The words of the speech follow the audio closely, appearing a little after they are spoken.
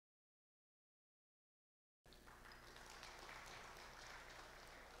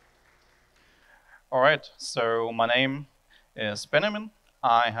All right, so my name is Benjamin.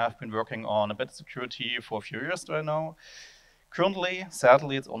 I have been working on embedded security for a few years right now. Currently,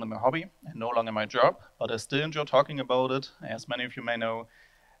 sadly, it's only my hobby and no longer my job, but I still enjoy talking about it. As many of you may know,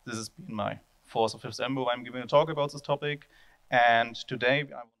 this has been my fourth or fifth emBO I'm giving a talk about this topic. And today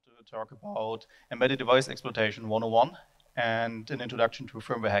I want to talk about embedded device exploitation 101 and an introduction to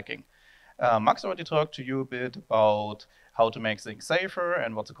firmware hacking. Max already talked to you a bit about how to make things safer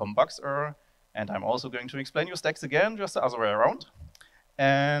and what the common bugs are. And I'm also going to explain you stacks again, just the other way around.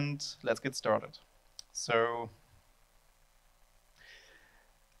 And let's get started. So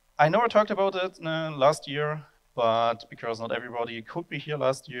I know I talked about it last year, but because not everybody could be here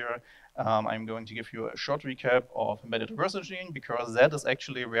last year, I'm going to give you a short recap of embedded reverse engineering, because that is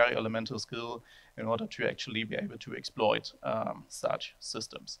actually a very elemental skill in order to actually be able to exploit such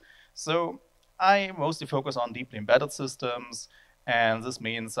systems. So I mostly focus on deeply embedded systems, and this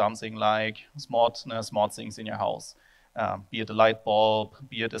means something like smart things in your house, be it a light bulb,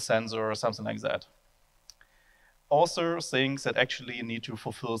 be it a sensor, something like that. Also things that actually need to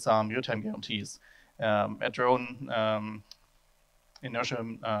fulfill some real-time guarantees. A drone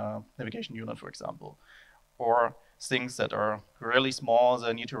inertial navigation unit, for example, or things that are really small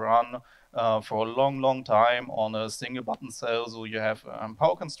that need to run for a long time on a single button cell, so you have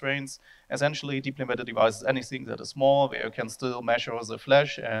power constraints. Essentially, deeply embedded devices, anything that is small, where you can still measure the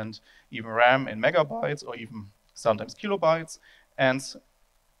flash and even RAM in megabytes or even sometimes kilobytes. And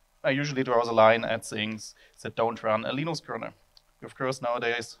I usually draw the line at things that don't run a Linux kernel. Of course,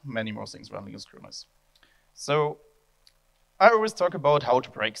 nowadays, many more things run Linux kernels. So I always talk about how to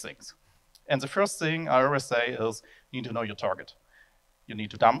break things. And the first thing I always say is you need to know your target. You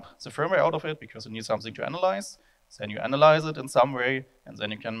need to dump the firmware out of it because you need something to analyze. Then you analyze it in some way, and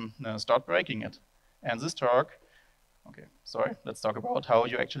then you can start breaking it. And this talk, let's talk about how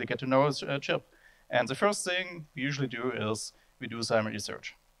you actually get to know a chip. And the first thing we usually do is we do some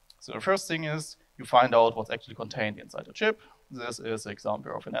research. So the first thing is you find out what's actually contained inside the chip. This is an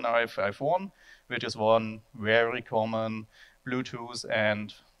example of an NRF51, which is one very common Bluetooth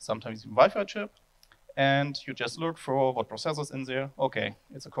and sometimes even Wi-Fi chip. And you just look for what processor's in there. Okay,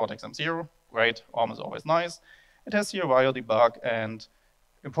 it's a Cortex M0, great, ARM is always nice. It has here wire debug, and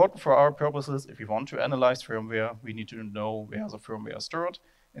important for our purposes, if we want to analyze firmware, we need to know where the firmware is stored.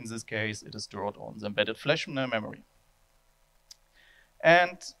 In this case, it is stored on the embedded flash memory.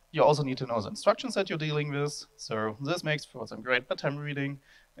 And you also need to know the instructions that you're dealing with. So this makes for some great bedtime reading.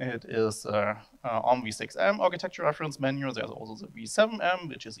 It is on v6m architecture reference menu. There's also the v7m,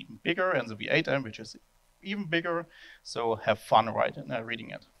 which is even bigger, and the v8m, which is even bigger. So have fun reading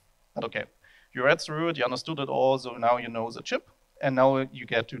it. But okay, you read through it, you understood it all, so now you know the chip, and now you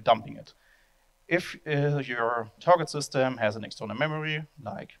get to dumping it. If your target system has an external memory,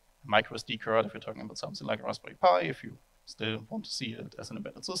 like a micro SD card, if you're talking about something like a Raspberry Pi, if you still want to see it as an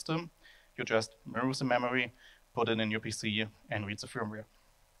embedded system, you just remove the memory, put it in your PC, and read the firmware.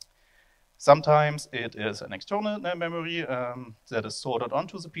 Sometimes it is an external memory that is sorted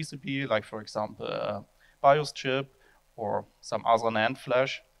onto the PCB, like for example a BIOS chip or some other NAND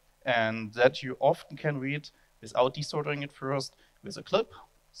flash, and that you often can read without desoldering it first with a clip.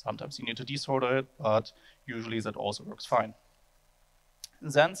 Sometimes you need to desolder it, but usually that also works fine.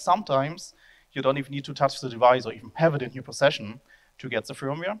 Then sometimes you don't even need to touch the device or even have it in your possession to get the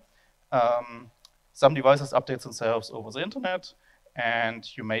firmware. Some devices update themselves over the internet, and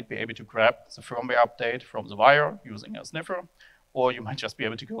you might be able to grab the firmware update from the wire using a sniffer, or you might just be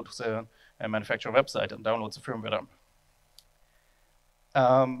able to go to the manufacturer website and download the firmware dump.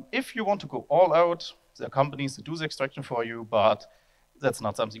 If you want to go all out, there are companies that do the extraction for you, but that's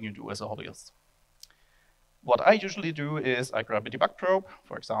not something you do as a hobbyist. What I usually do is I grab a debug probe,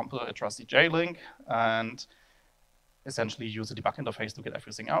 for example, a trusty JLink, and essentially use a debug interface to get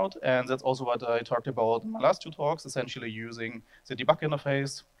everything out. And that's also what I talked about in my last two talks, essentially using the debug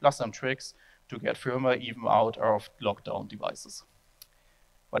interface plus some tricks to get firmware even out of lockdown devices.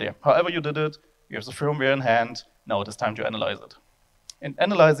 But yeah, however you did it, you have the firmware in hand, now it is time to analyze it. In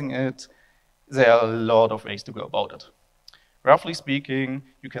analyzing it, there are a lot of ways to go about it. Roughly speaking,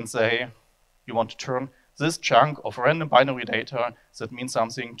 you can say you want to turn this chunk of random binary data that means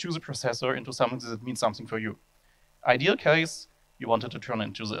something to the processor into something that means something for you. Ideal case, you wanted to turn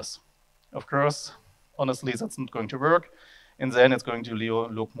into this. Of course, honestly, that's not going to work. And then it's going to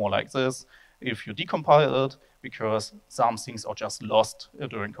look more like this if you decompile it, because some things are just lost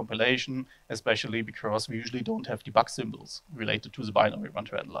during compilation, especially because we usually don't have debug symbols related to the binary we want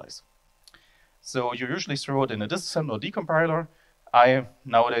to analyze. So you usually throw it in a disassembler or decompiler. I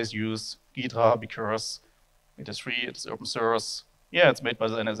nowadays use Ghidra because it is free, it is open source, Yeah, it's made by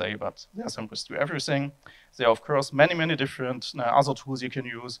the NSA, but there are some risks to everything. There are, of course, many, many different other tools you can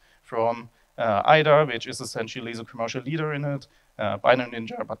use from IDA, which is essentially the commercial leader in it, Binary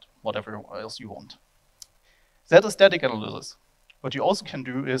Ninja, but whatever else you want. That is static analysis. What you also can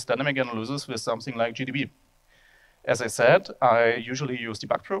do is dynamic analysis with something like GDB. As I said, I usually use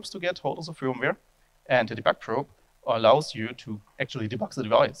debug probes to get hold of the firmware, and the debug probe allows you to actually debug the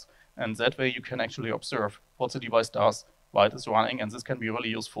device. And that way you can actually observe what the device does while it is running, and this can be really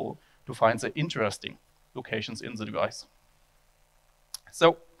useful to find the interesting locations in the device.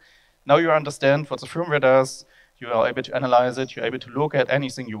 So now you understand what the firmware does, you are able to analyze it, you're able to look at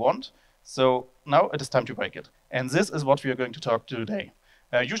anything you want. So now it is time to break it. And this is what we are going to talk today.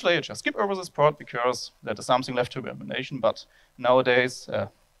 Usually I just skip over this part because that is something left to imagination, but nowadays,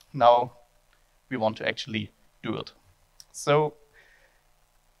 now we want to actually do it. So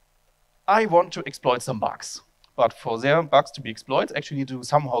I want to exploit some bugs, but for their bugs to be exploited, actually need to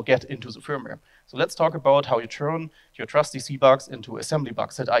somehow get into the firmware. So let's talk about how you turn your trusty C bugs into assembly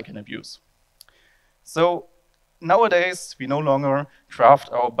bugs that I can abuse. So nowadays, we no longer craft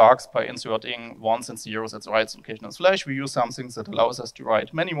our bugs by inserting ones and zeros at the right location as Flash. We use something that allows us to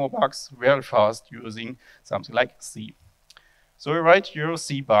write many more bugs very fast using something like C. So you write your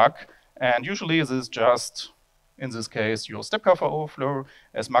C bug, and usually this is just, in this case, your step cover overflow.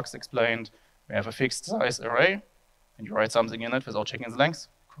 As Max explained, we have a fixed size array, and you write something in it without checking the length.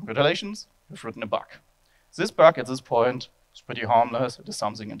 Congratulations, you've written a bug. This bug at this point is pretty harmless. It is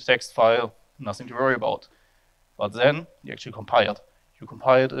something in the text file, nothing to worry about. But then you actually compile it. You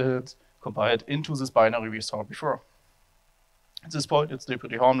compiled it into this binary we saw before. At this point, it's still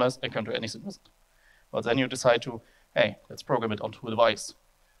pretty harmless. I can't do anything with it. But then you decide to, hey, let's program it onto a device.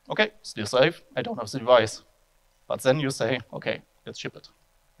 Okay, still safe. I don't have the device. But then you say, okay, let's ship it.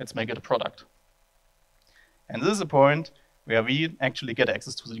 Let's make it a product. And this is a point where we actually get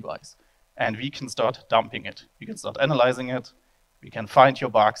access to the device. And we can start dumping it. We can start analyzing it. We can find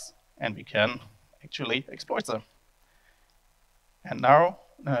your bugs. And we can actually exploit them. And now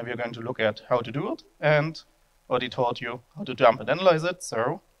we are going to look at how to do it. And already taught you how to dump and analyze it.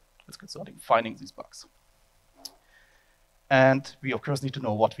 So let's get started finding these bugs. And we, of course, need to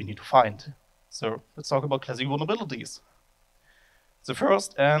know what we need to find. So let's talk about classic vulnerabilities. The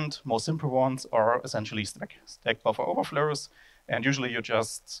first and most simple ones are essentially stack buffer overflows. And usually you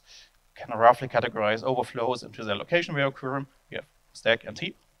just can roughly categorize overflows into their location where they occur. We have stack and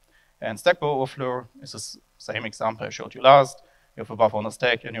heap. And stack buffer overflow is the same example I showed you last. You have a buffer on a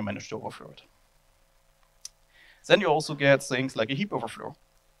stack and you manage to overflow it. Then you also get things like a heap overflow,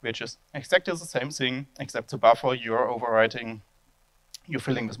 which is exactly the same thing, except the buffer you're overwriting, you're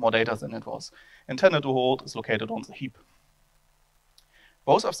filling with more data than it was intended to hold, is located on the heap.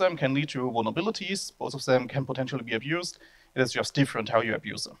 Both of them can lead to vulnerabilities. Both of them can potentially be abused. It is just different how you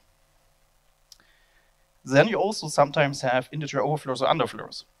abuse them. Then you also sometimes have integer overflows or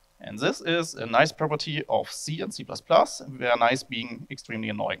underflows. And this is a nice property of C and C++, where nice being extremely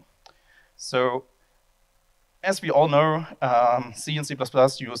annoying. So as we all know, C and C++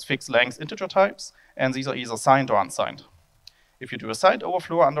 use fixed length integer types, and these are either signed or unsigned. If you do a signed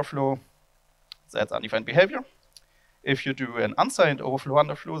overflow or underflow, that's undefined behavior. If you do an unsigned overflow or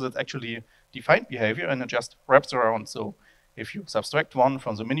underflow, that's actually defined behavior, and it just wraps around. So if you subtract 1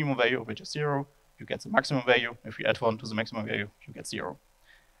 from the minimum value, which is 0, you get the maximum value. If you add 1 to the maximum value, you get 0.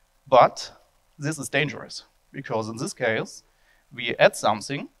 But this is dangerous, because in this case, we add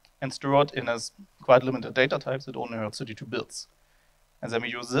something and store it in a quite limited data type that only has 32 bits. And then we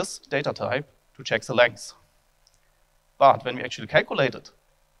use this data type to check the length. But when we actually calculate it,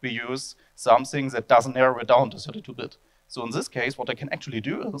 we use something that doesn't narrow it down to 32-bit. So in this case, what I can actually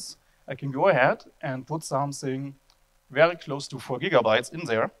do is I can go ahead and put something very close to 4 gigabytes in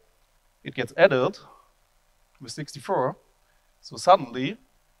there. It gets added with 64. So suddenly,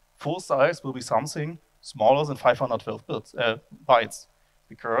 full size will be something smaller than 512 bytes,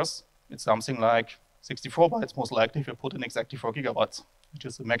 because it's something like 64 bytes most likely if you put in exactly 4 gigabytes, which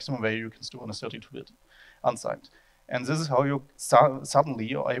is the maximum value you can store on a 32-bit unsigned. And this is how you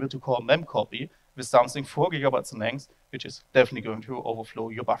suddenly are able to call memcopy with something 4 gigabytes in length, which is definitely going to overflow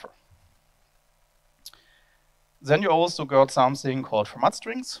your buffer. Then you also got something called format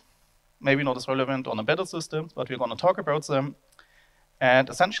strings. Maybe not as relevant on embedded systems, but we're going to talk about them. And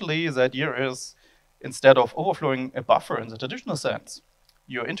essentially, the idea is, instead of overflowing a buffer in the traditional sense,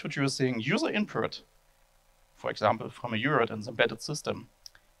 you're introducing user input, for example, from a UART in the embedded system,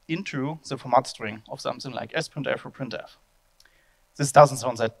 into the format string of something like sprintf or printf. This doesn't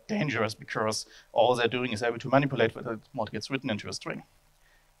sound that dangerous, because all they're doing is able to manipulate what gets written into a string.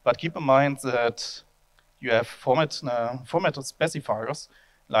 But keep in mind that you have formatted specifiers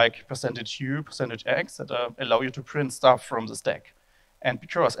like %u, %x that allow you to print stuff from the stack. And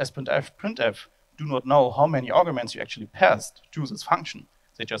because printf do not know how many arguments you actually passed to this function,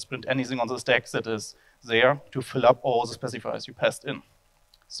 they just print anything on the stack that is there to fill up all the specifiers you passed in.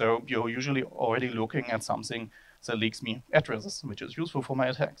 So you're usually already looking at something that leaks me addresses, which is useful for my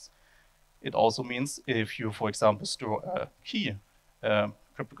attacks. It also means if you, for example, store a key,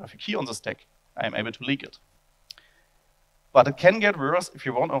 cryptographic key on the stack, I am able to leak it. But it can get worse if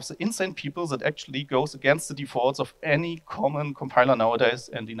you're one of the insane people that actually goes against the defaults of any common compiler nowadays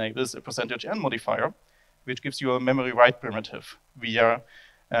and enables a %n modifier, which gives you a memory write primitive via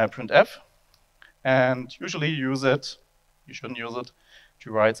printf. And usually you shouldn't use it,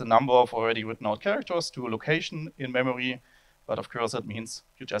 to write the number of already written out characters to a location in memory. But of course, that means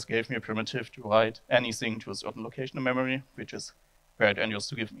you just gave me a primitive to write anything to a certain location in memory, which is very dangerous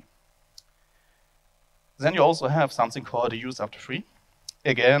to give me. Then you also have something called a use after free.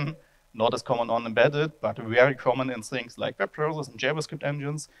 Again, not as common on embedded, but very common in things like web browsers and JavaScript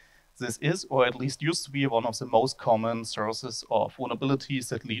engines. This is, or at least used to be, one of the most common sources of vulnerabilities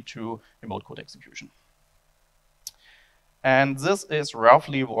that lead to remote code execution. And this is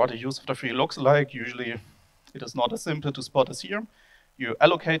roughly what a use after free looks like. Usually, it is not as simple to spot as here. You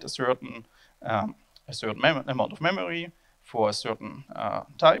allocate a certain amount of memory for a certain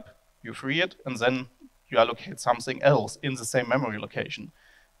type, you free it, and then you allocate something else in the same memory location.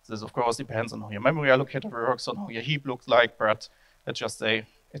 This, of course, depends on how your memory allocator works, on how your heap looks like, but let's just say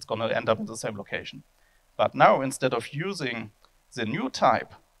it's going to end up in the same location. But now, instead of using the new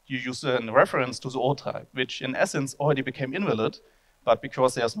type, you use a reference to the old type, which in essence already became invalid, but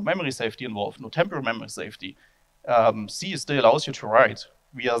because there's no memory safety involved, no temporal memory safety, C still allows you to write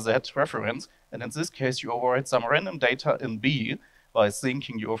via that reference, and in this case, you overwrite some random data in B by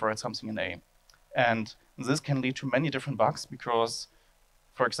thinking you overwrite something in A. And this can lead to many different bugs because,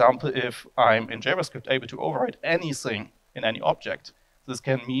 for example, if I'm in JavaScript able to overwrite anything in any object, this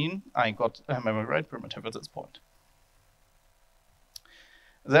can mean I got a memory write primitive at this point.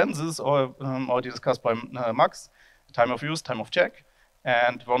 Then this is all already discussed by Max, time of use, time of check.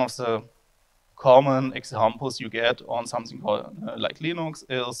 And one of the common examples you get on something called like Linux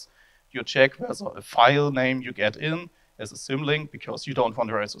is you check whether a file name you get in is a symlink, because you don't want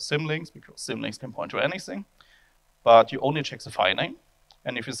to write those symlinks, because symlinks can point to anything. But you only check the file name.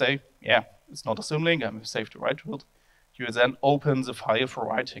 And if you say, yeah, it's not a symlink, I'm safe to write to it, you then open the file for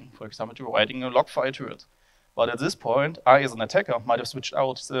writing. For example, you're writing a log file to it. But at this point, I, as an attacker, might have switched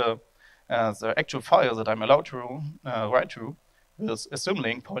out the actual file that I'm allowed to write to with a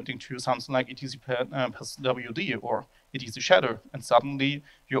symlink pointing to something like etc/wd or etc shadow, and suddenly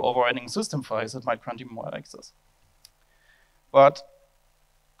you're overwriting system files that might grant you more access. But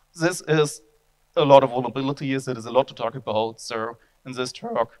this is a lot of vulnerabilities. It is a lot to talk about. So in this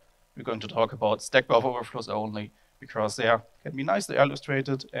talk, we're going to talk about stack bar overflows only, because they can be nicely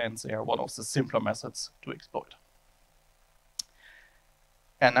illustrated and they are one of the simpler methods to exploit.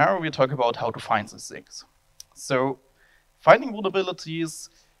 And now we talk about how to find these things. So finding vulnerabilities,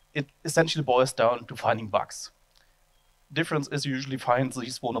 it essentially boils down to finding bugs. Difference is you usually find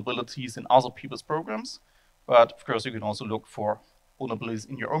these vulnerabilities in other people's programs, but of course you can also look for vulnerabilities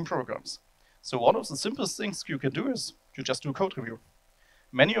in your own programs. So one of the simplest things you can do is you just do a code review.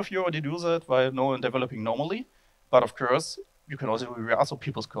 Many of you already do that while developing normally, but of course you can also review other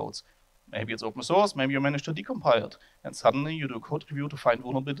people's codes. Maybe it's open source, maybe you manage to decompile it, and suddenly you do a code review to find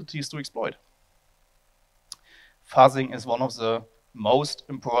vulnerabilities to exploit. Fuzzing is one of the most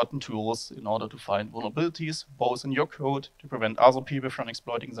important tools in order to find vulnerabilities, both in your code to prevent other people from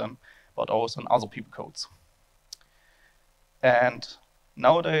exploiting them, but also in other people's codes. And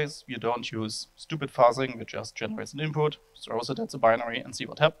nowadays, you don't use stupid fuzzing, which just generates an input, throws it at the binary, and see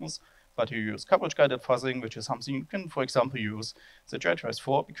what happens. But you use coverage-guided fuzzing, which is something you can, for example, use the JTrace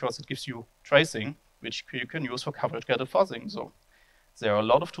for, because it gives you tracing, which you can use for coverage-guided fuzzing. So there are a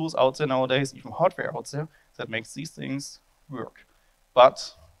lot of tools out there nowadays, even hardware out there, that makes these things work.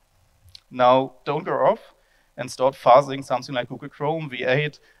 But now don't go off and start fuzzing something like Google Chrome,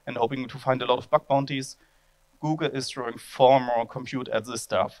 V8, and hoping to find a lot of bug bounties. Google is throwing far more compute at this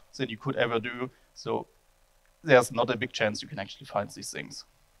stuff than you could ever do, so there's not a big chance you can actually find these things.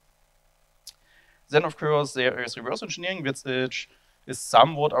 Then, of course, there is reverse engineering, which is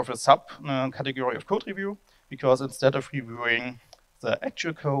somewhat of a sub-category of code review, because instead of reviewing the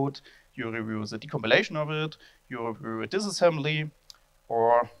actual code, you review the decompilation of it, you review a disassembly,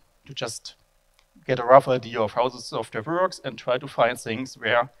 or to just get a rough idea of how the software works and try to find things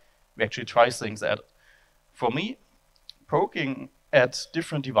where we actually try things at. For me, poking at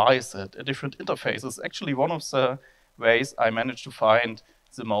different devices, at different interfaces, actually one of the ways I managed to find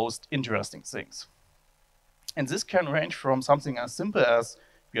the most interesting things. And this can range from something as simple as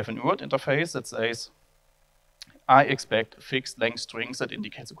you have an word interface that says, I expect a fixed length string that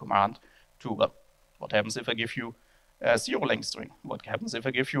indicates a command, to, well, what happens if I give you a 0-length string? What happens if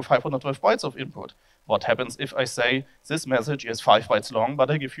I give you 512 bytes of input? What happens if I say this message is 5 bytes long,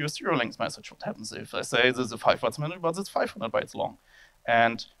 but I give you a 0-length message? What happens if I say this is a 5 bytes message, but it's 500 bytes long?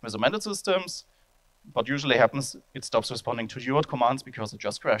 And with embedded systems, what usually happens, it stops responding to your commands because it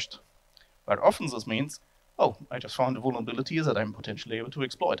just crashed. But often this means, oh, I just found a vulnerability that I'm potentially able to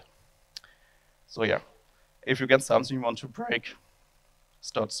exploit. So yeah, if you get something you want to break,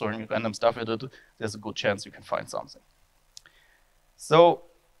 start throwing random stuff at it, there's a good chance you can find something. So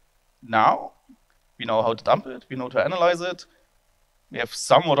now we know how to dump it, we know to analyze it, we have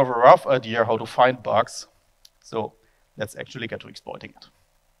somewhat of a rough idea how to find bugs. So let's actually get to exploiting it.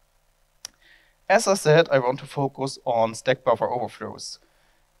 As I said, I want to focus on stack buffer overflows.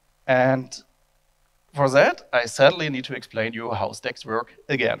 And for that, I sadly need to explain you how stacks work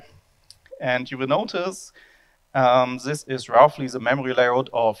again. And you will notice this is roughly the memory layout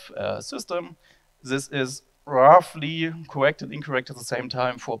of a system. This is roughly correct and incorrect at the same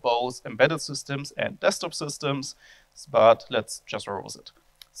time for both embedded systems and desktop systems, but let's just roll with it.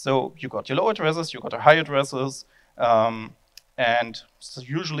 So you got your low addresses, you got your high addresses, and so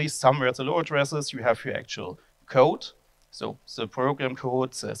usually somewhere at the low addresses you have your actual code, so the program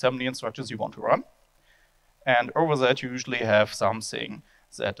code, the assembly instructions you want to run. And over that you usually have something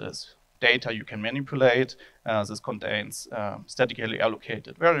that is data you can manipulate. This contains statically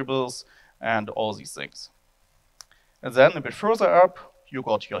allocated variables and all these things. And then a bit further up, you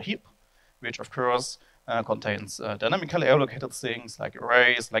got your heap, which of course contains dynamically allocated things like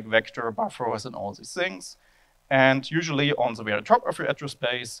arrays, like vector, buffers, and all these things. And usually on the very top of your address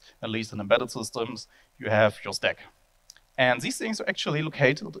space, at least in embedded systems, you have your stack. And these things are actually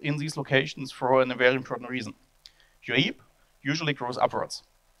located in these locations for a very important reason. Your heap usually grows upwards.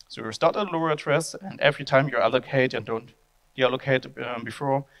 So you start at a lower address, and every time you allocate and don't deallocate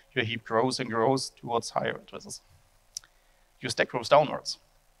before, your heap grows and grows towards higher addresses. Your stack grows downwards.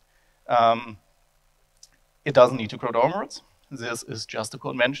 It doesn't need to grow downwards. This is just a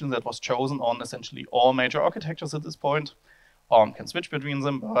convention that was chosen on essentially all major architectures at this point. ARM can switch between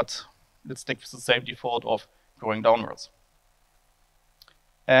them, but let's stick with the same default of going downwards.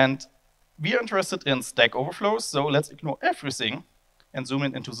 And we are interested in stack overflows, so let's ignore everything and zoom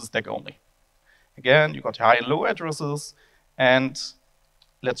in into the stack only. Again, you got high and low addresses, and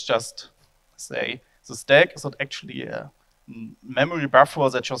let's just say the stack is not actually a memory buffer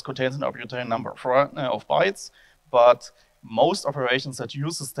that just contains an arbitrary number of bytes, but most operations that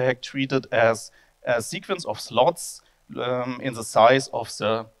use the stack treat it as a sequence of slots in the size of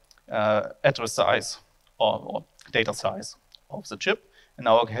the address size or data size of the chip. In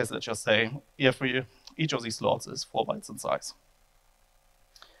our case, let's just say each of these slots is 4 bytes in size.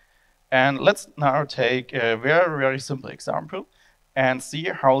 And let's now take a very, very simple example and see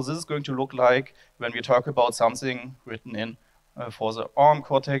how this is going to look like when we talk about something written in for the ARM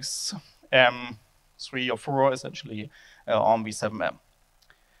Cortex M3 or 4, essentially ARM v7M.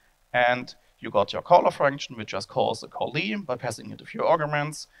 And you got your caller function, which just calls the callee by passing it a few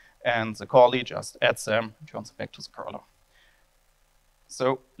arguments, and the callee just adds them and turns it back to the caller.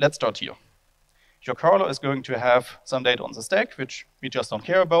 So let's start here. Your caller is going to have some data on the stack, which we just don't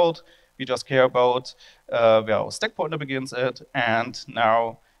care about. We just care about where our stack pointer begins at, and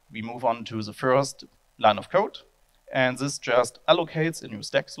now we move on to the first line of code. And this just allocates a new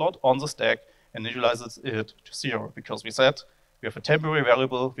stack slot on the stack and initializes it to 0, because we said we have a temporary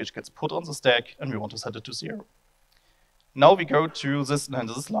variable which gets put on the stack, and we want to set it to 0. Now we go to this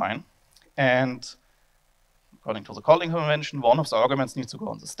line, and according to the calling convention, one of the arguments needs to go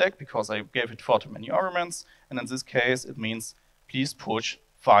on the stack because I gave it far too many arguments, and in this case it means please push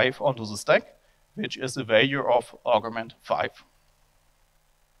 5 onto the stack, which is the value of argument 5.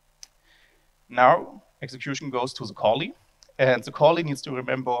 Now execution goes to the callee, and the callee needs to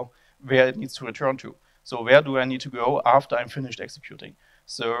remember where it needs to return to. So where do I need to go after I'm finished executing?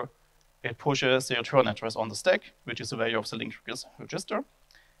 So it pushes the return address on the stack, which is the value of the linked register.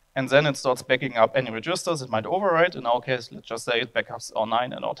 And then it starts backing up any registers it might overwrite. In our case, let's just say it backups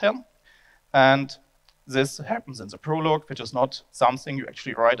R9 and R10. And this happens in the prologue, which is not something you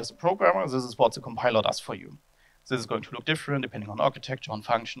actually write as a programmer. This is what the compiler does for you. This is going to look different depending on architecture, on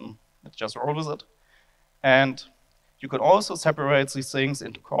function. Let's just roll with it. And you can also separate these things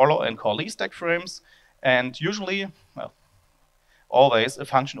into caller and callee stack frames. And usually, well, always a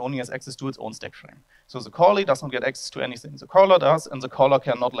function only has access to its own stack frame. So the callee does not get access to anything the caller does, and the caller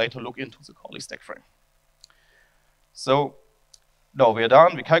cannot later look into the callee stack frame. So now we're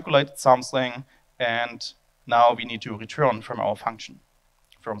done, we calculated something, and now we need to return from our function,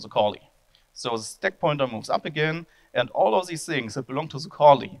 from the callee. So the stack pointer moves up again, and all of these things that belong to the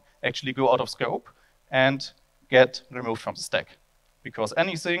callee actually go out of scope and get removed from the stack. Because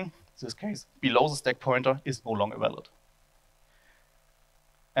anything, in this case, below the stack pointer is no longer valid.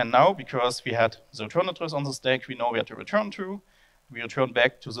 And now, because we had the return address on the stack, we know where to return to. We return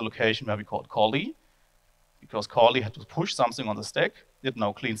back to the location where we called callee, because callee had to push something on the stack. It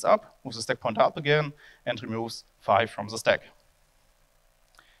now cleans up, moves the stack pointer up again, and removes 5 from the stack.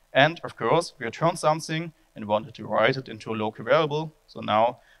 And of course, we return something and wanted to write it into a local variable. So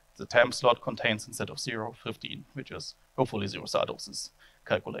now the temp slot contains, instead of 0, 15, which is hopefully the result of this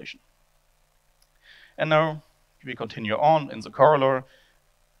calculation. And now we continue on in the corollary,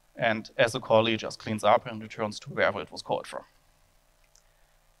 and as the callee just cleans up and returns to wherever it was called from.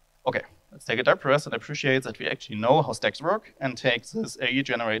 Okay, let's take a deep breath and appreciate that we actually know how stacks work and take this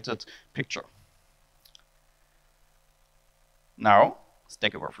AI-generated picture. Now,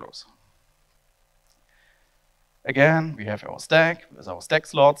 stack overflows. Again, we have our stack with our stack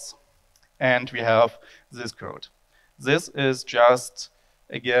slots, and we have this code. This is just,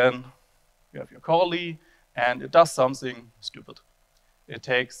 again, you have your callee, and it does something stupid. It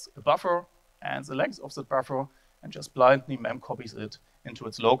takes a buffer and the length of that buffer and just blindly memcopies it into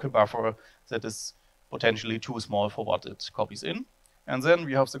its local buffer that is potentially too small for what it copies in. And then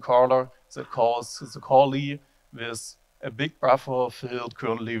we have the caller that calls the callee with a big buffer filled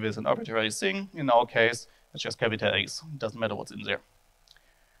currently with an arbitrary thing. In our case, it's just capital A's. It doesn't matter what's in there.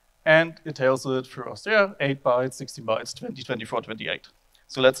 And it tells it first, 8 bytes, 16 bytes, 20, 24, 28.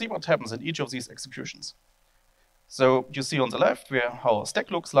 So let's see what happens in each of these executions. So you see on the left how our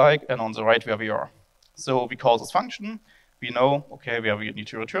stack looks like, and on the right where we are. So we call this function. We know, okay, where we need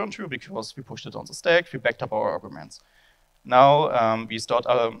to return to because we pushed it on the stack. We backed up our arguments. Now we start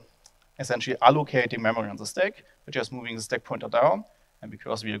essentially allocating memory on the stack. We're just moving the stack pointer down. And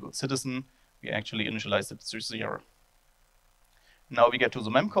because we're a good citizen, we actually initialize it to 0. Now we get to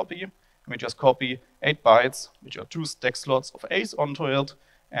the memcopy. And we just copy 8 bytes, which are 2 stack slots of A's onto it.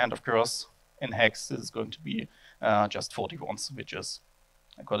 And of course, in hex, this is going to be just 41s, which is,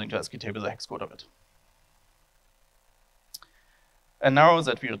 according to ASCII table, the hex code of it. And now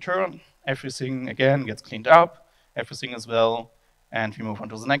that we return, everything again gets cleaned up, everything is well, and we move on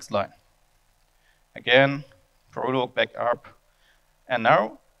to the next line. Again, prologue back up, and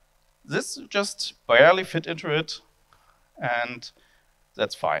now this just barely fit into it, and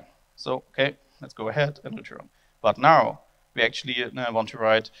that's fine. So, okay, let's go ahead and return. But now we actually want to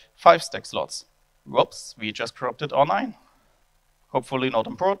write 5 stack slots. Whoops, we just corrupted our 9. Hopefully not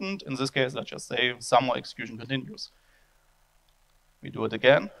important. In this case, let's just say some more execution continues. We do it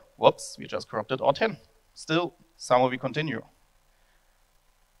again. Whoops, we just corrupted our 10. Still, somehow we continue.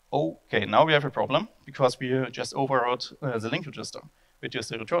 Okay, now we have a problem because we just overwrote the link register, which is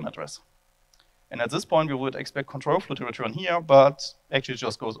the return address. And at this point, we would expect control flow to return here, but actually it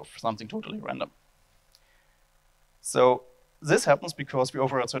just goes off something totally random. So this happens because we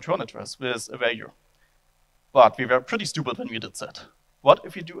overwrote the return address with a value. But we were pretty stupid when we did that. What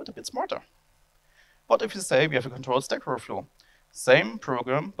if we do it a bit smarter? What if we say we have a controlled stack overflow? Same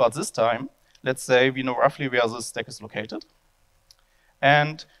program, but this time, let's say we know roughly where this stack is located.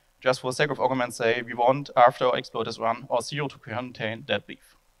 And just for the sake of argument, say we want, after our exploit is run, our 0 to contain that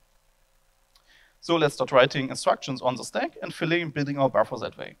leaf. So let's start writing instructions on the stack and building our buffer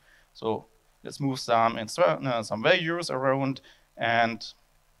that way. So let's move some values around, and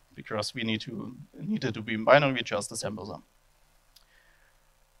because we need it to be in binary, we just assemble them.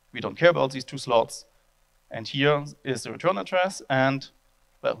 We don't care about these 2 slots. And here is the return address, and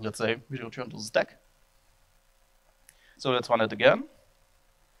well, let's say we return to the stack. So let's run it again.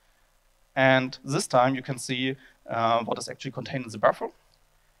 And this time you can see what is actually contained in the buffer.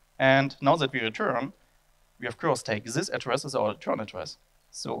 And now that we return, we of course take this address as our return address.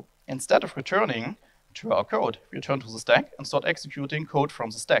 So instead of returning to our code, we return to the stack and start executing code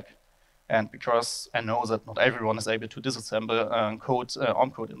from the stack. And because I know that not everyone is able to disassemble OM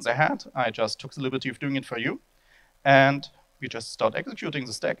code in their head, I just took the liberty of doing it for you. And we just start executing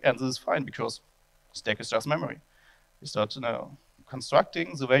the stack, and this is fine because stack is just memory. We start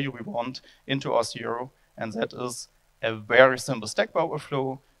constructing the value we want into our 0, and that is a very simple stack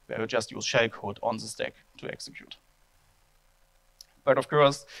overflow where we just use shellcode on the stack to execute. But of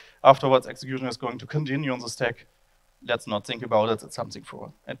course, afterwards, execution is going to continue on the stack. Let's not think about it. It's something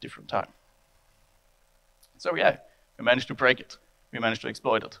for a different time. So yeah, we managed to break it. We managed to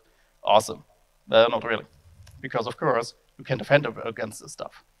exploit it. Awesome. Well, not really, because of course you can defend against this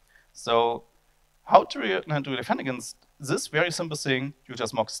stuff. So how to defend against this very simple thing? You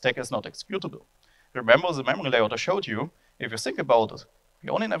just mock stack as not executable. Remember the memory layout I showed you? If you think about it, we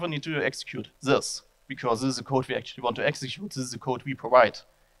only never need to execute this, because this is the code we actually want to execute. This is the code we provide.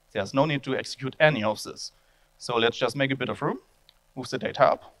 There's no need to execute any of this. So let's just make a bit of room, move the data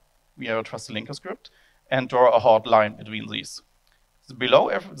up via a trusted linker script, and draw a hard line between these. So below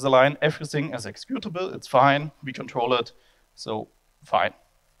the line, everything is executable, it's fine, we control it, so fine.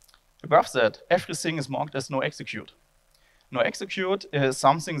 Above that, everything is marked as no execute. No execute is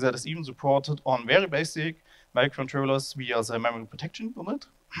something that is even supported on very basic microcontrollers via the memory protection unit.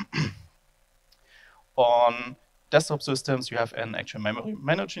 On desktop systems, you have an actual memory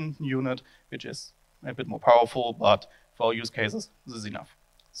management unit, which is a bit more powerful, but for our use cases, this is enough.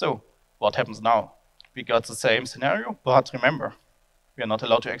 So what happens now? We got the same scenario, but remember, we are not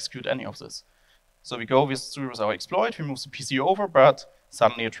allowed to execute any of this. So we go through with our exploit, we move the PC over, but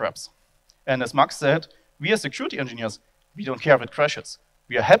suddenly it traps. And as Max said, we as security engineers, we don't care if it crashes.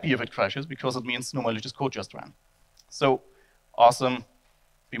 We are happy if it crashes because it means no malicious code just ran. So awesome,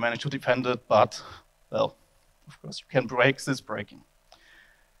 we managed to defend it, but well, of course you can break this breaking.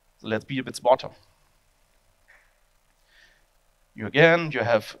 So let's be a bit smarter. You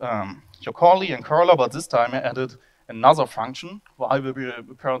have your callee and curler, but this time I added another function, I will be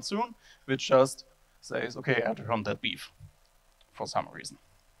apparent soon, which just says, okay, I have to run that beef for some reason.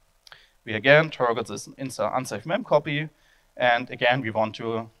 We again target this unsafe mem copy, and again we want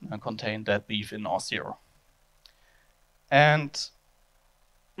to contain that beef in R0. And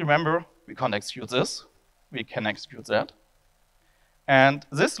remember, we can't execute this, we can execute that. And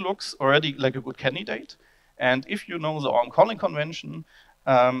this looks already like a good candidate. And if you know the on-calling convention,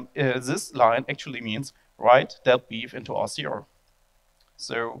 this line actually means write that beef into R0.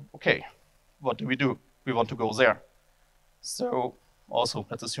 So, okay, what do? We want to go there. So also,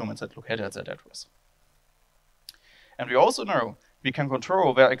 let's assume it's located at that address. And we also know we can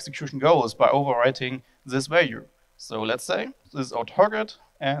control where execution goes by overwriting this value. So let's say this is our target,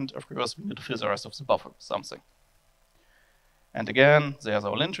 and of course we need to fill the rest of the buffer with something. And again, there's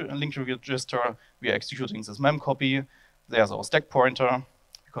our link register. We are executing this mem copy. There's our stack pointer.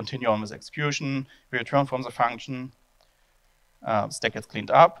 We continue on with execution. We return from the function. Stack gets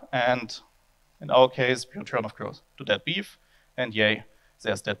cleaned up. And in our case, we return, of course, to that beef. And yay,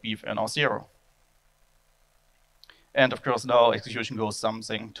 there's that beef in R0. And of course, now execution goes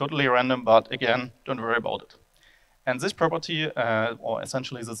something totally random. But again, don't worry about it. And this property, or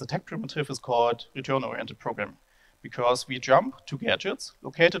essentially this attack primitive, is called return-oriented programming, because we jump to gadgets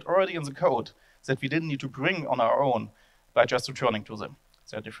located already in the code that we didn't need to bring on our own by just returning to them.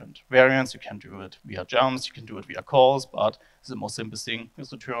 There are different variants. You can do it via jumps, you can do it via calls, but the most simple thing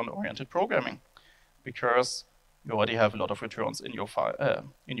is return-oriented programming, because you already have a lot of returns in your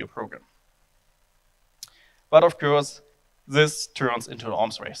file, in your program. But of course, this turns into an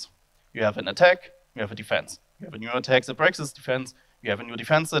arms race. You have an attack, you have a defense. You have a new attack that breaks this defense. You have a new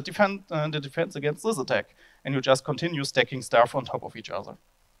defense that defends the defense against this attack. And you just continue stacking stuff on top of each other.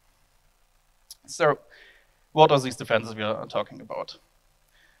 So what are these defenses we are talking about?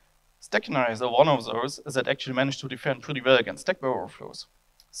 Stack canaries are one of those that actually manage to defend pretty well against stack overflows.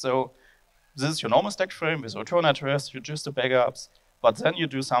 So this is your normal stack frame with a return address, you just the backups, but then you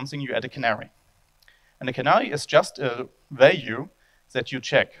do something, you add a canary. And a canary is just a value that you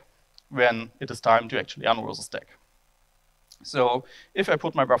check when it is time to actually unroll the stack. So if I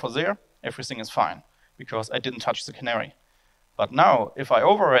put my buffer there, everything is fine, because I didn't touch the canary. But now, if I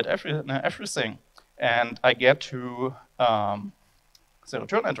overwrite everything and I get to the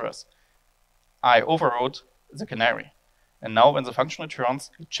return address, I overwrote the canary. And now when the function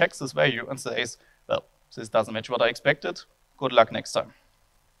returns, it checks this value and says, well, this doesn't match what I expected. Good luck next time.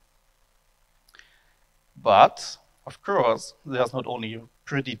 But, of course, there's not only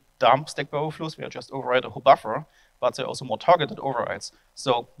pretty dumb stack overflows where I just overwrite a whole buffer, but there are also more targeted overrides.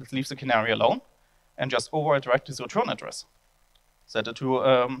 So let's leave the canary alone and just overwrite directly the return address. Set it to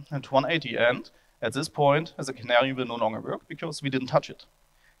 180, and at this point, the canary will no longer work because we didn't touch it.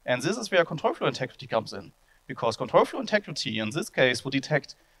 And this is where control flow integrity comes in, because control flow integrity in this case would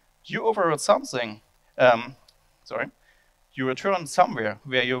detect you overwrote something, you return somewhere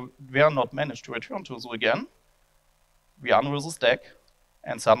where you were not managed to return to. So again, we unroll the stack,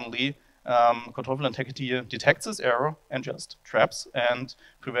 and suddenly control flow integrity detects this error and just traps and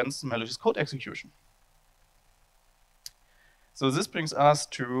prevents malicious code execution. So this brings us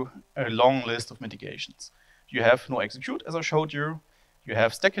to a long list of mitigations. You have no execute, as I showed you. You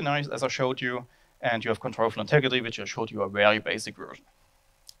have stack canaries, as I showed you. And you have control flow integrity, which I showed you a very basic version.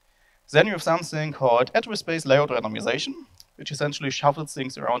 Then you have something called address space layout randomization, which essentially shuffles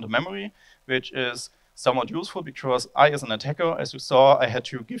things around the memory, which is somewhat useful because I, as an attacker, as you saw, I had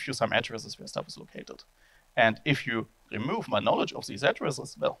to give you some addresses where stuff is located. And if you remove my knowledge of these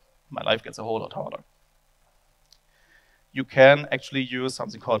addresses, well, my life gets a whole lot harder. You can actually use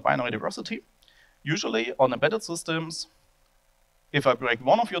something called binary diversity. Usually on embedded systems, if I break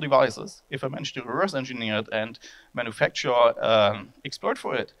one of your devices, if I manage to reverse engineer it and manufacture exploit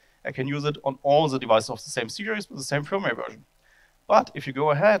for it, I can use it on all the devices of the same series with the same firmware version. But if you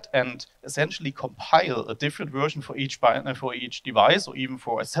go ahead and essentially compile a different version for each device, or even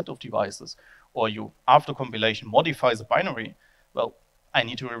for a set of devices, or you, after compilation, modify the binary, well, I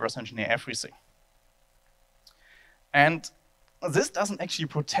need to reverse engineer everything. And this doesn't actually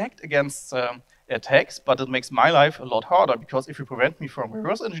protect against attacks, but it makes my life a lot harder, because if you prevent me from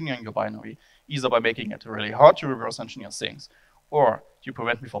reverse engineering your binary, either by making it really hard to reverse engineer things, or you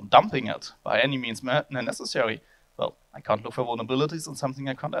prevent me from dumping it by any means necessary, well, I can't look for vulnerabilities in something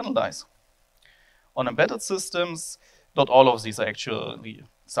I can't analyze. On embedded systems, not all of these are actually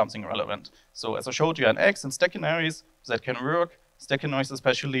something relevant. So as I showed you, NX and stack canaries, that can work. Stack canaries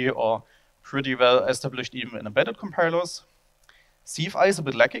especially are pretty well established even in embedded compilers. CFI is a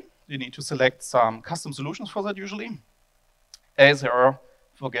bit lacking. You need to select some custom solutions for that usually. ASR,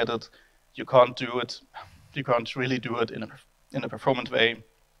 forget it. You can't do it. You can't really do it in a performant way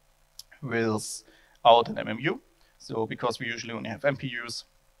without an MMU. So because we usually only have MPUs,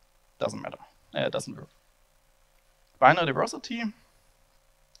 doesn't matter. It doesn't work. Binary diversity.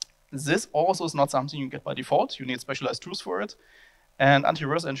 This also is not something you get by default. You need specialized tools for it. And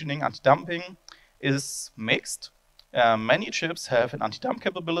anti-reverse engineering, anti-dumping is mixed. Many chips have an anti-dump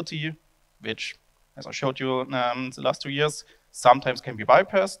capability, which, as I showed you the last 2 years, sometimes can be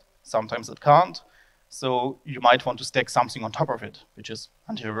bypassed, sometimes it can't. So you might want to stack something on top of it, which is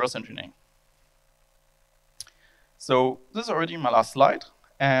anti-reverse engineering. So this is already my last slide.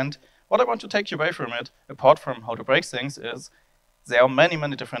 And what I want to take you away from it, apart from how to break things, is there are many,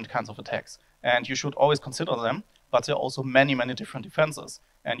 many different kinds of attacks. And you should always consider them, but there are also many, many different defenses.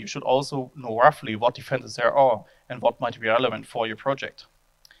 And you should also know roughly what defenses there are and what might be relevant for your project.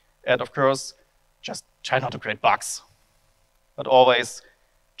 And of course, just try not to create bugs. But always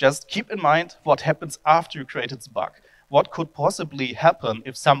just keep in mind what happens after you created the bug. What could possibly happen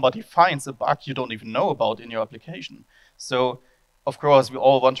if somebody finds a bug you don't even know about in your application? So, of course, we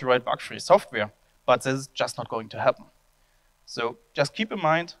all want to write bug-free software, but this is just not going to happen. So just keep in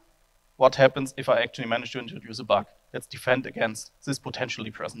mind what happens if I actually manage to introduce a bug. Let's defend against this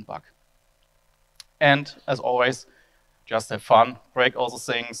potentially present bug. And as always, just have fun, break all the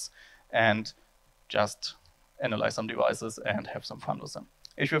things, and just analyze some devices and have some fun with them.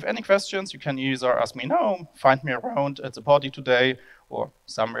 If you have any questions, you can either ask me now, find me around at the party today, or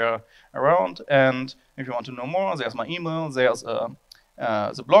somewhere around. And if you want to know more, there's my email, there's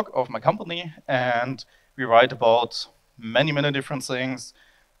the blog of my company, and we write about many, many different things.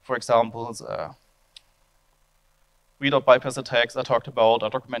 For example, the readout bypass attacks I talked about are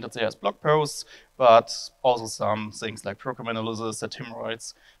documented there as blog posts, but also some things like program analysis that Tim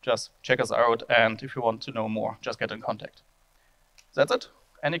writes. Just check us out, and if you want to know more, just get in contact. That's it.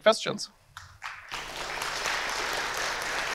 Any questions?